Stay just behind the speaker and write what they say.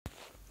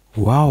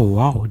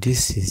Wow,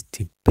 this is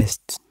the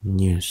best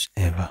news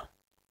ever.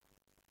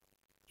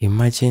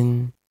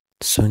 Imagine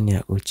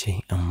Sonia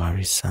Uche and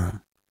MAURICE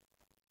Sam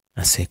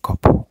as a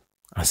couple,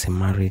 as a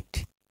married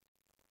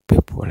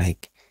people.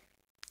 Like,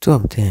 two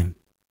of them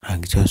are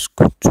just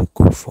good to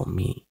go for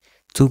me.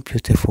 Two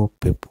beautiful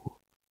people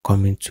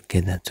coming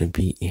together to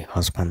be a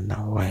husband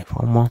and wife.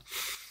 Omo,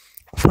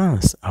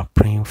 fans are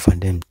praying for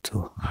them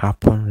to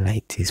happen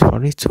like this,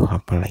 for it to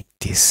happen like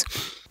this.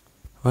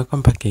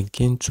 Welcome back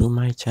again to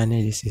my channel.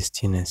 This is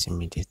TNS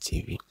Media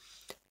TV.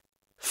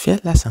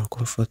 Fearless and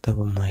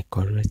comfortable, my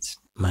correct,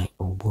 my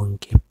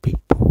Obonge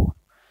people.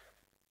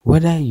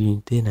 Whether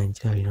you in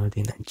Nigeria or you not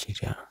in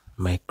Nigeria,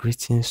 my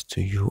greetings to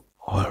you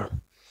all.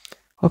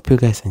 Hope you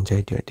guys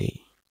enjoyed your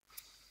day.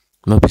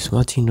 No be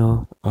smart,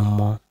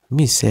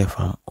 me self,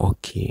 I'm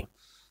okay.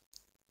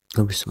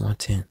 No be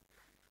smart.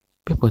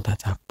 People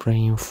that are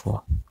praying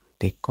for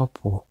the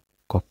couple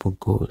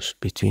goals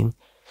between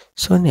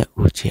Sonia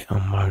Uche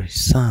and MAURICE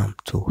Sam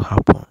to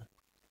happen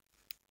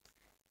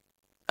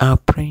are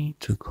praying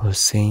to God,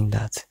 saying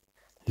that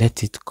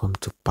let it come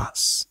to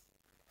pass.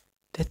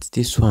 Let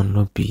this one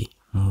not be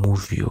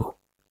movie,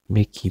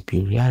 make it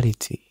be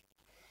reality.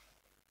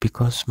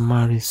 Because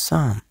MAURICE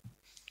Sam,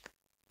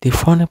 the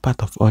funny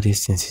part of all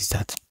these things is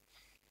that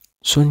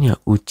Sonia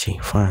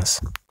Uche fans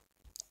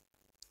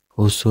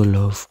also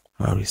love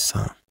MAURICE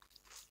Sam.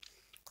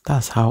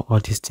 That's how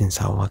all these things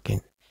are working.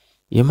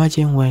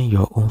 Imagine when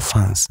your own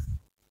fans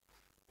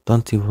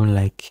don't even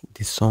like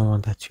the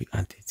someone that you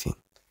are dating.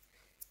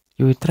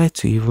 You will try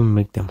to even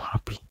make them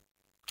happy.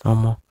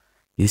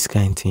 This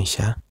kind of thing,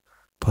 sha.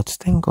 But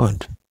thank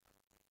God,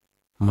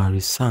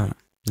 MAURICE Sam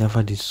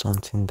never did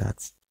something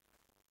that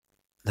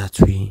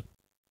we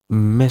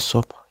mess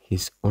up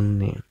his own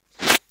name.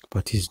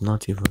 But it's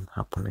not even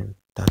happening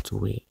that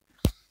way.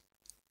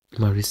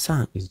 MAURICE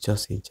Sam is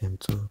just a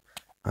gentle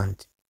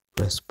and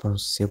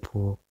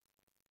responsible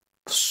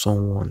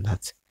someone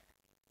that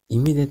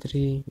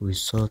immediately we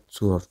saw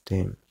two of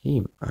them,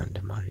 him and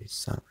MAURICE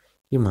Sam,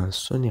 him and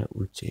Sonia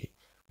Uche,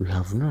 we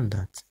have known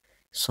that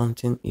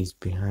something is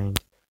behind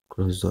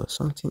closed doors,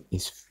 something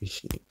is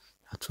fishy.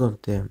 The two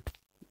of them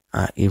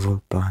are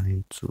even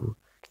planning to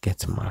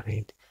get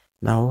married.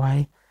 Now,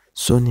 why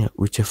Sonia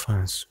Uche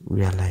fans,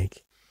 we are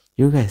like,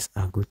 you guys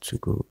are good to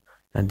go.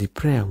 And the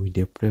prayer we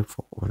dey pray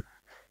for una,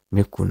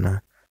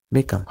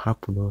 make them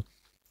happen,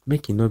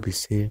 make it not be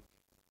say,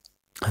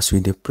 as we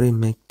dey pray,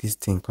 make this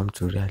thing come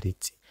to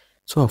reality.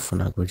 So often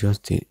I go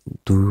just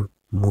do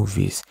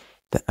movies,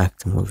 the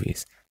act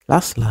movies.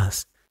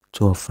 Last,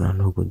 two of una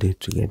no go dey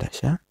together,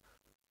 sha.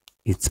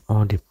 It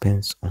all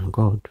depends on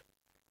God.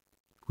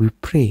 We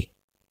pray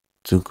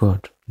to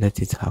God, let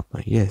it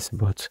happen. Yes,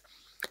 but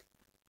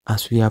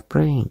as we are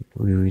praying,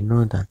 we will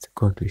know that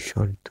God will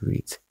surely do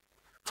it.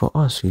 For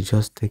us, we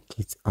just take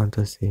it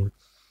unto say,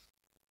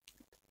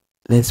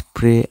 let's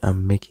pray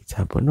and make it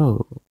happen.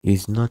 No,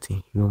 it's not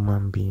in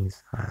human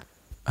beings' hand.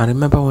 I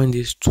remember when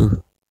these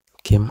two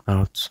came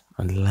out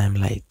on the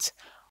limelight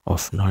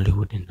of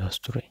Nollywood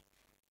industry.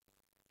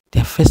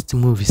 Their first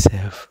movie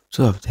self,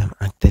 two of them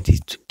acted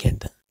it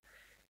together.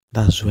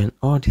 That's when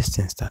all these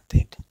things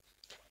started.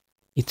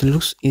 It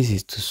looks easy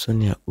to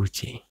Sonia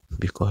Uche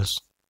because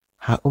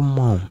her own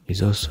mom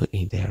is also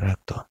a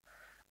director,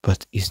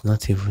 but it's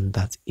not even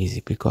that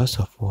easy. Because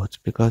of what?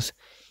 Because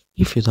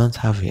if you don't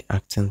have an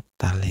acting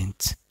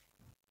talent,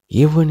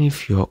 even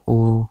if your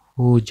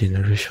whole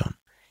generation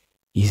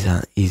is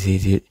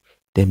a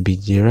then be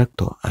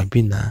director, I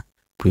been a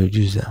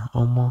producer,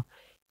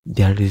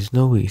 there is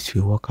no way it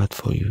will work out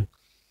for you.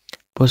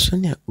 But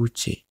Sonia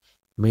Uche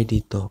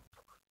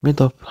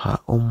made up her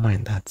own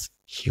mind that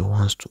she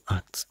wants to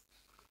act.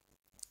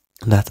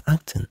 That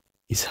acting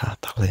is her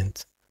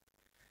talent.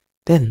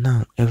 Then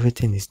now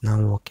everything is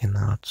now working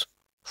out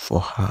for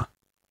her.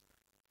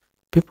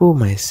 People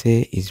might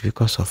say it's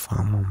because of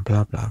her mom,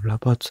 blah blah blah,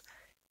 but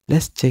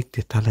let's check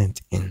the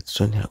talent in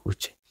Sonia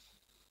Uche,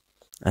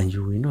 and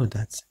you will know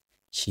that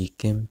she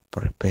came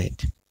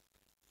prepared.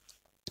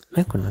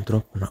 Make una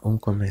drop una own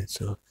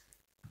comments,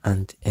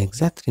 and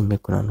exactly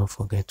make una not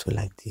forget to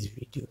like this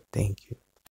video. Thank you.